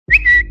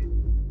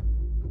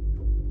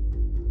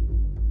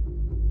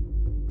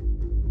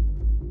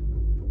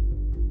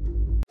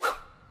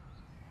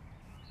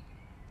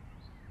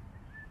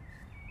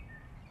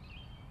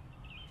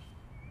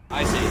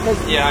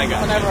Yeah, I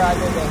got whenever you. I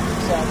did the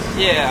sets.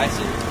 Yeah, I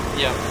see.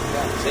 Yep.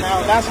 Yeah. So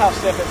now that's how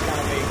stiff it's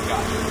going to be.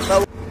 Gotcha.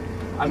 So,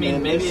 I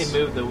mean, maybe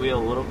move the wheel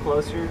a little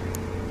closer.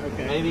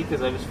 Okay. Maybe,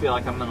 because I just feel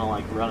like I'm going to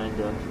like run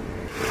into good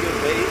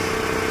base.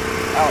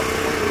 Out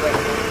when you're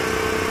ready.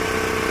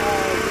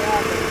 Yeah,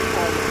 but it's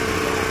probably,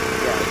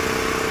 yeah.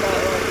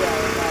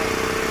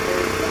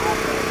 There's the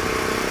opposite.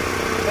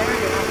 There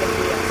you're not going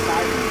to be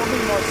outside. You'll be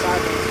more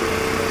sideways.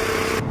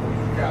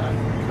 Okay.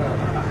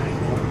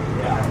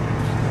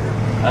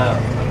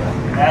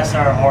 That's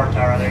our hard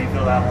tire right there. You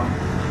feel that one?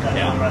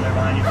 That one right there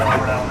behind you. Feel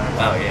over that one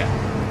there. Oh yeah.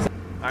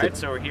 Alright,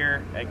 so we're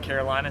here at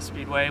Carolina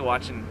Speedway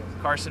watching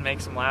Carson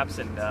make some laps,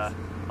 and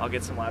I'll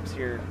get some laps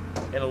here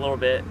in a little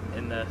bit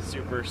in the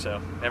Super,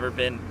 so never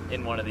been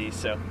in one of these,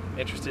 so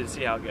interested to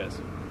see how it goes.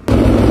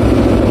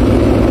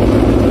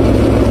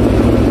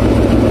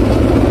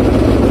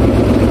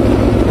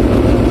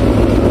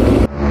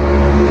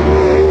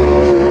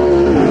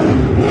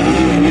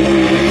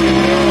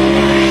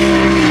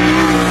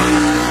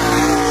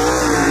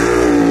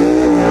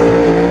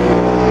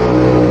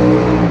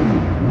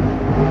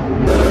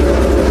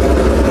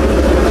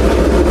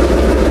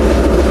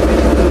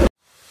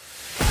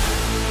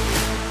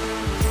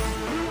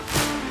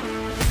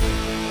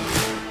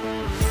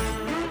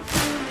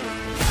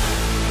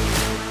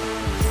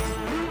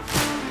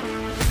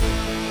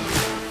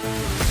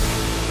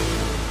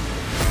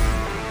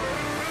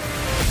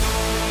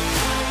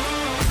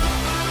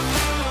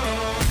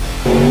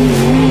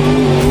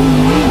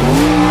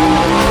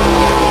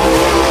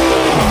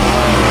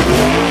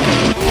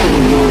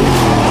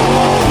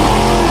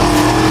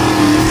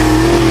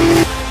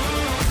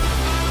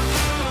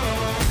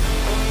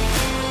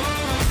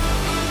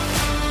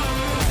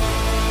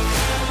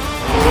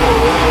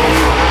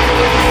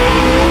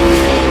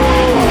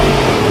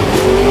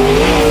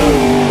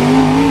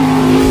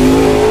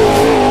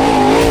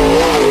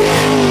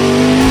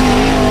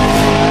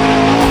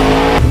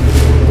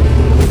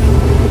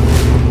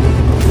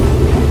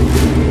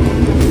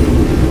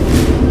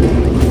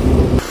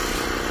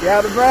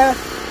 Out of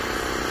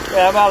breath?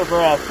 Yeah, I'm out of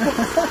breath.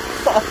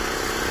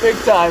 Big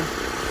time.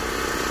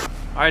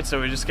 Alright, so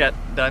we just got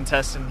done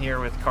testing here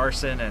with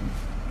Carson and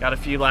got a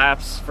few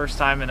laps. First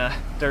time in a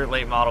dirt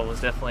late model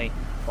was definitely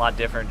a lot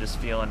different, just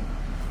feeling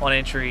on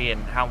entry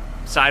and how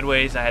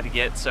sideways I had to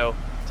get. So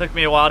it took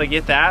me a while to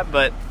get that,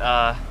 but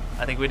I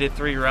think we did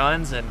 3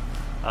 runs and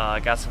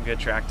got some good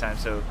track time,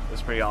 so it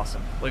was pretty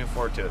awesome. Looking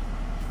forward to it.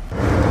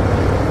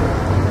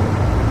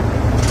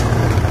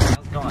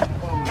 How's it going?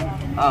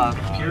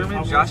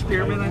 Pyramid, Josh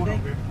Pyramid, I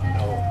think.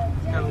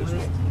 Got a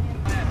list.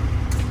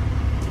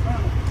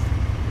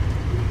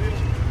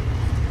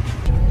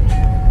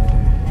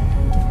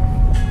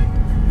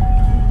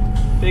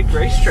 Big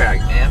racetrack,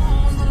 man.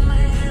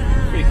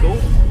 Pretty cool.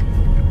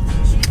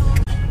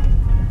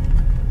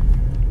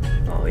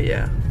 Oh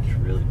yeah, it's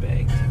really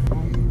banked.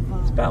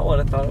 It's about what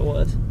I thought it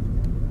was.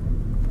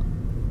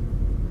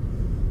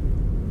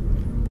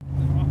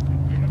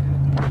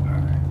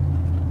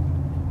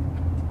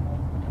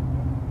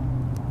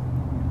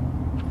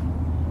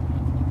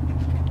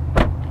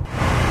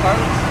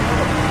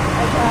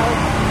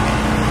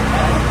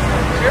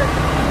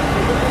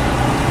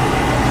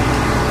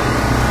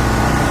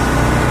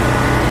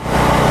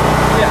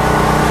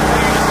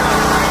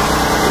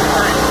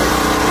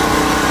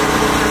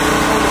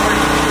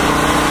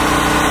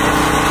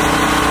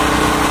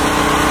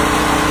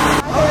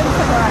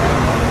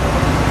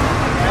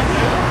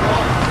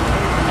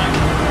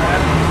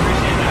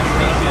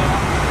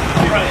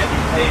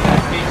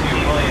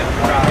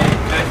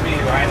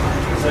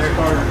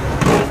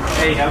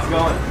 Hey, how's it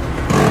going?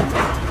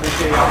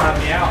 Appreciate y'all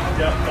having me out.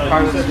 Yeah,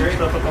 Carlos you set great.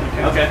 stuff up on the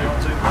couch Okay. if you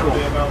want to. Cool.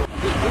 Be available.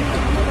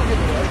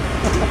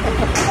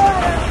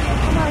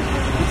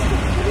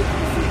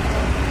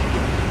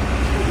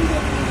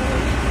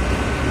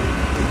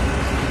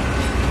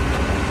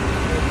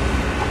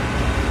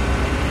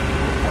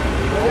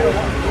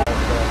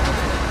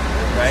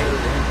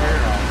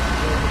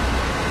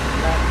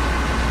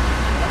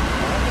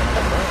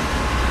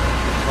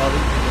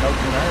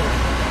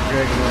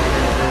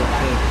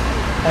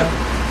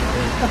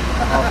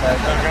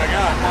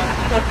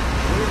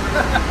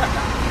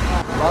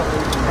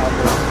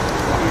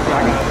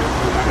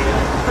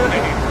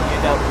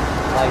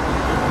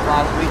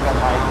 Last week I'm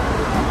like,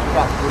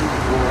 got 3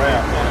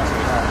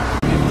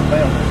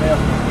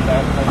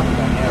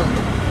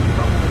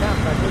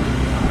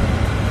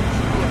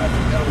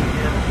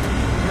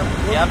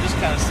 Yeah, I'm just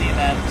kind of seeing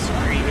that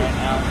screen right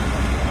now.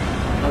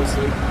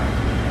 Mostly.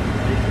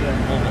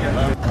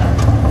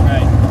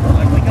 Right.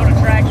 Like we go to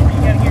tracks where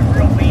you gotta get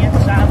real bent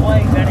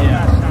sideways, that is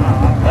my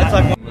style. That's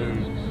like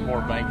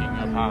More banking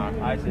up high.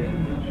 I see.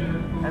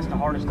 That's the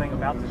hardest thing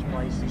about this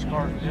place. These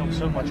cars build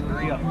so much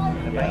grip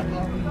in the bank.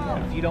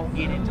 If you don't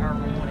get it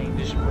turn one and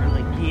just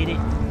really get it,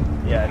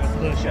 Yeah,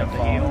 you push up the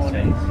fall hill and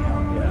states.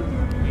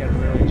 you gotta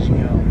really just go.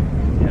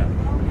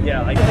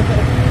 Yeah, like.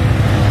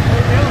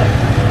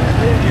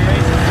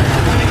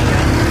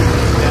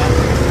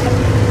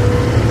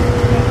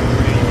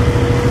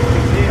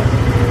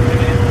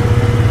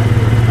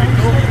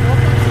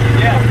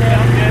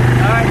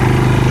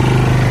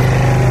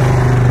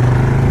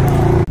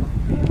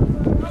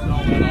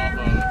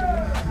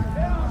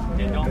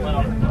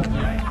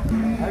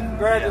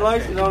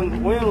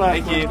 win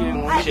last Thank you.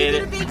 weekend. Appreciate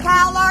it. Are you gonna be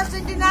Kyle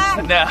Larson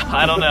tonight? No,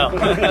 I don't know. You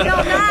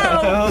don't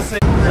know. We'll see.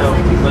 So,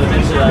 but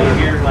eventually, like, if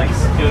you're like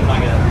doing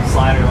like a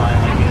slider line,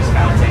 like you just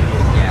kind of take it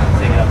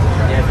up the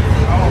track. Yeah,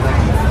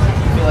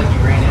 you feel like you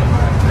ran it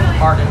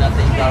hard enough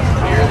that you got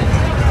some air, then you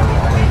take it over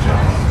all those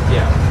jumps.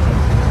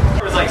 Yeah.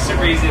 It was like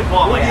super easy to pull.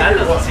 I'm like, that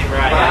doesn't seem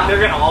right. Like,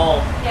 they're gonna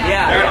all,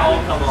 they're gonna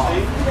all come off.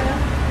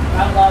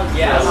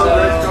 Yeah, so.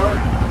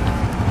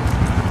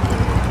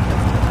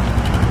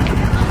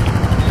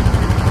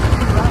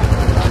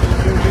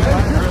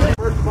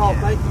 First of all,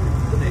 thank you.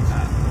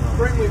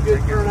 Extremely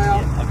good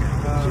turnout.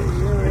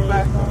 In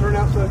fact, the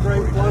turnout's so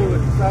great, Flo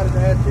has decided to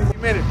add 2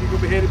 minutes. You're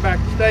going to be headed back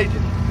to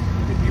staging.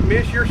 If you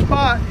miss your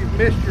spot, you've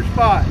missed your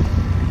spot.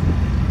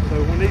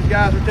 So when these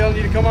guys are telling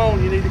you to come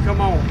on, you need to come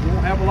on. You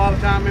won't have a lot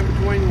of time in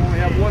between. You only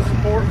have one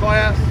support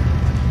class,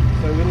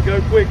 so it'll go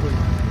quickly.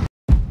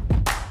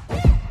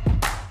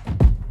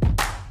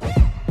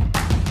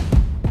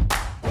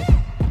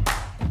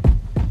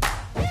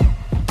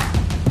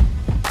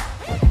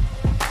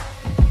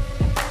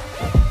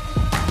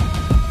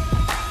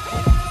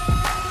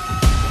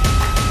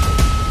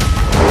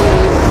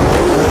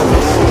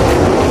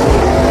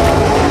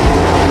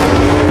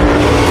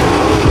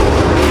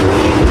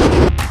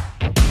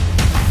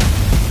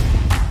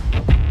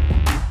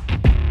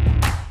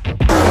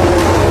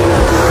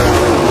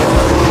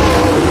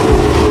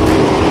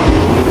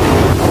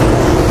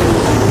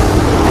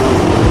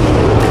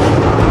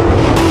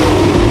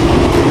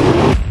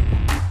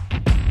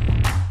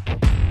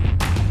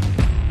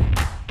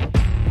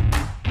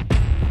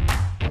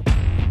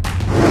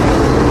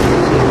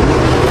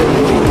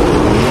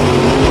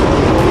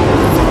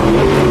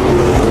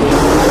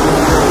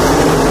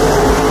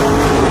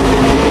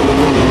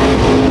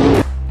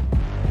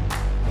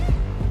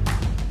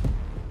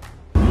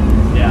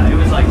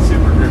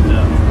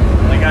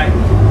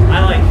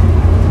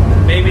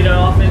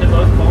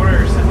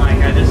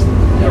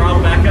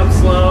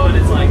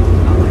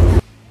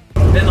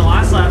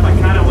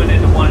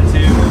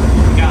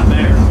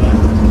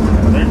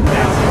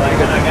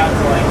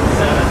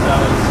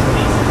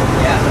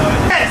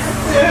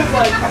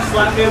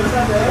 Slap me over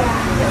the head.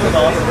 It was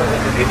awesome.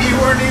 And you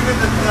weren't even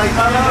like,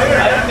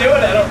 I didn't do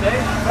it, I don't think.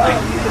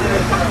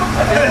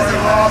 that is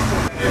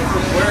awesome.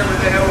 Wherever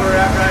the hell we're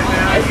at right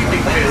now, you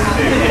think this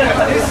too.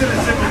 This is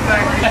a simple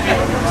fact that you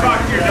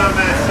talk your dumb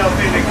ass self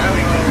into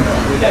coming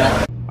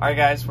over. Alright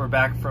guys, we're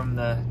back from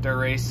the dirt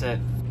race at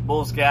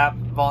Bulls Gap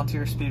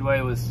Volunteer Speedway.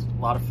 It was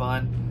a lot of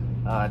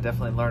fun.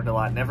 Definitely learned a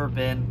lot. Never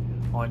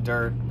been on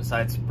dirt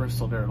besides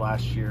Bristol Dirt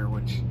last year,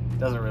 which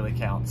doesn't really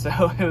count.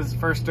 So it was the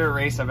first dirt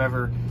race I've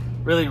ever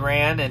really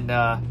ran, and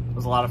it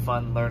was a lot of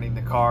fun learning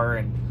the car,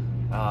 and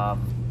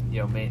you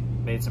know,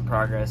 made some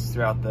progress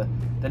throughout the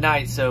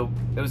night. So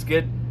it was a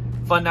good,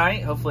 fun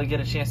night. Hopefully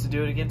get a chance to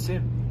do it again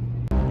soon.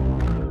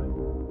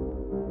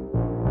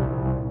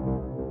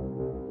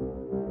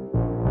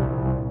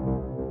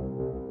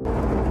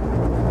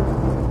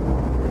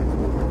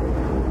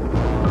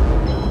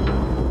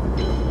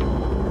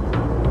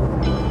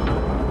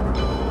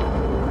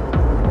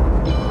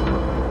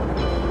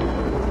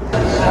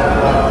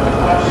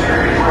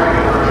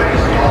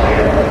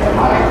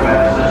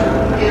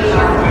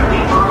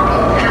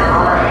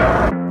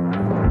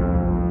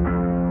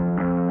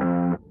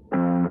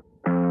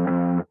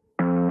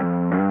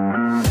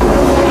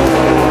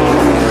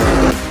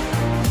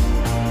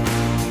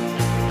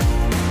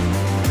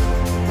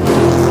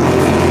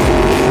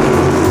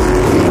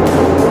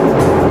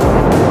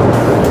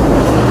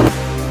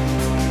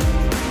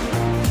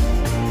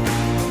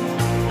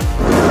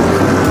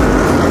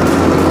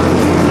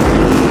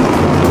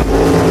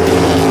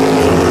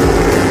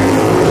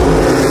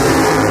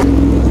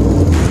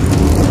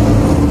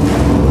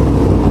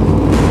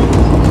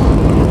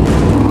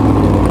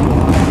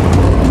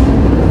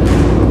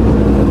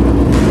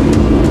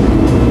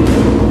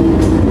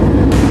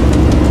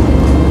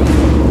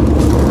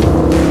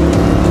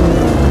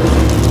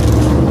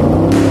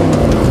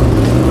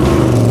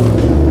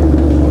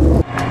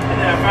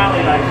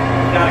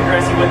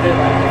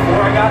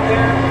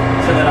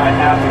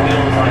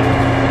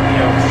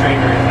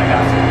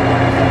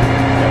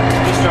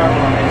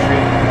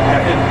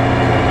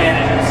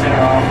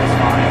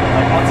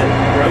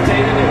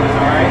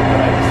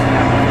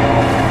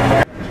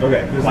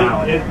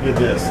 Did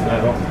this.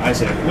 I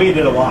said we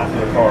did a lot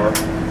to the car.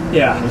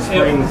 Yeah, the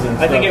springs and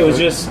I think stuff,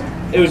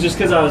 it was just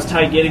because I was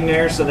tight getting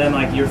there. So then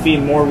like you're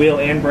feeding more wheel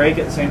and brake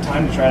at the same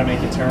time to try to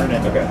make it turn.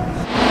 And okay.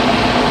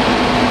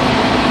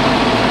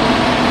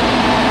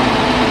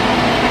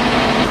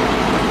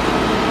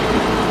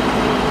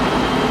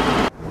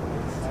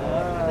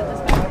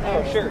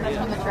 Oh, sure. That's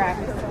on the track.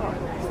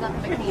 It's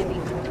not the candy.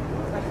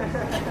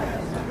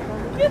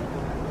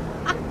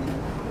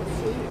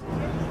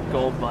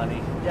 Gold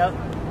bunny. Yep.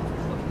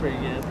 Pretty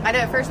good. I know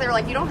at first they were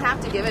like, you don't have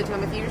to give it to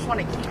him if you just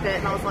want to keep it.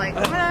 And I was like,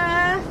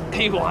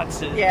 He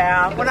wants it.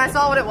 yeah. When I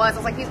saw what it was, I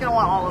was like, he's going to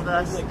want all of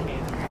this.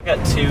 I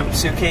got 2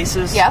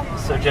 suitcases. Yeah.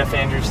 So Jeff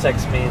Andrews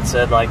texted me and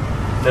said, like,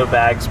 no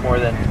bags more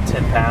than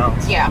 10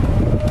 pounds. Yeah.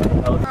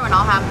 And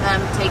I'll have them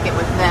take it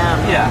with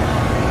them. Yeah.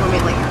 When we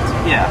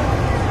land. Yeah.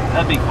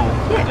 That'd be cool.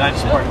 Yeah. I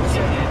just park the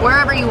city.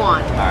 Wherever you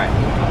want. All right.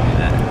 I'll do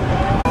that.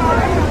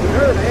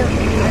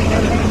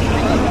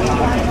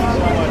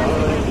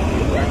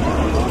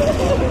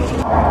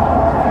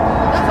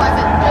 That's why I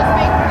said just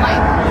make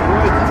like.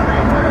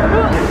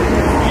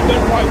 You've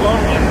been quite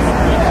lonely.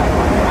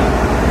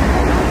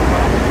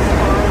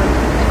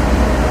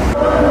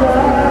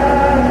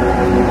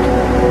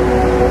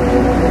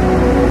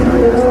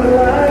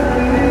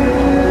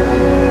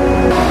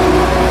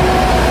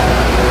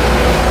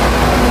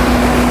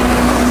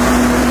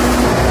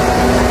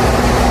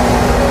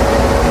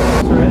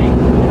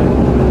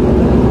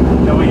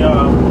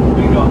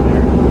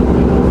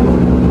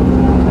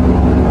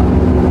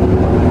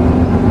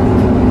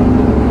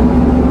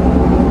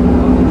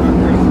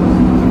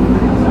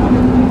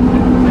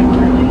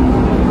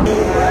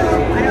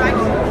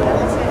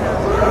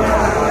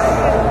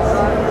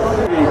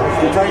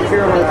 Take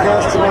care of our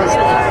customers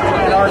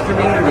and our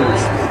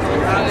communities.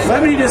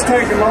 Let me just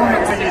take a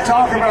moment when you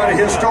talk about a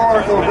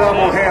historical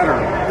doubleheader.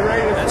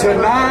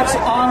 Tonight's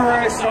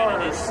honorary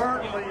starter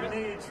certainly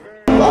needs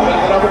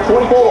Number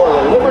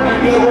 24,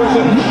 Liberty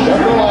University,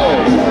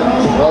 Chevrolet,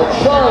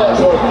 from Charlotte,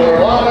 North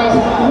Carolina.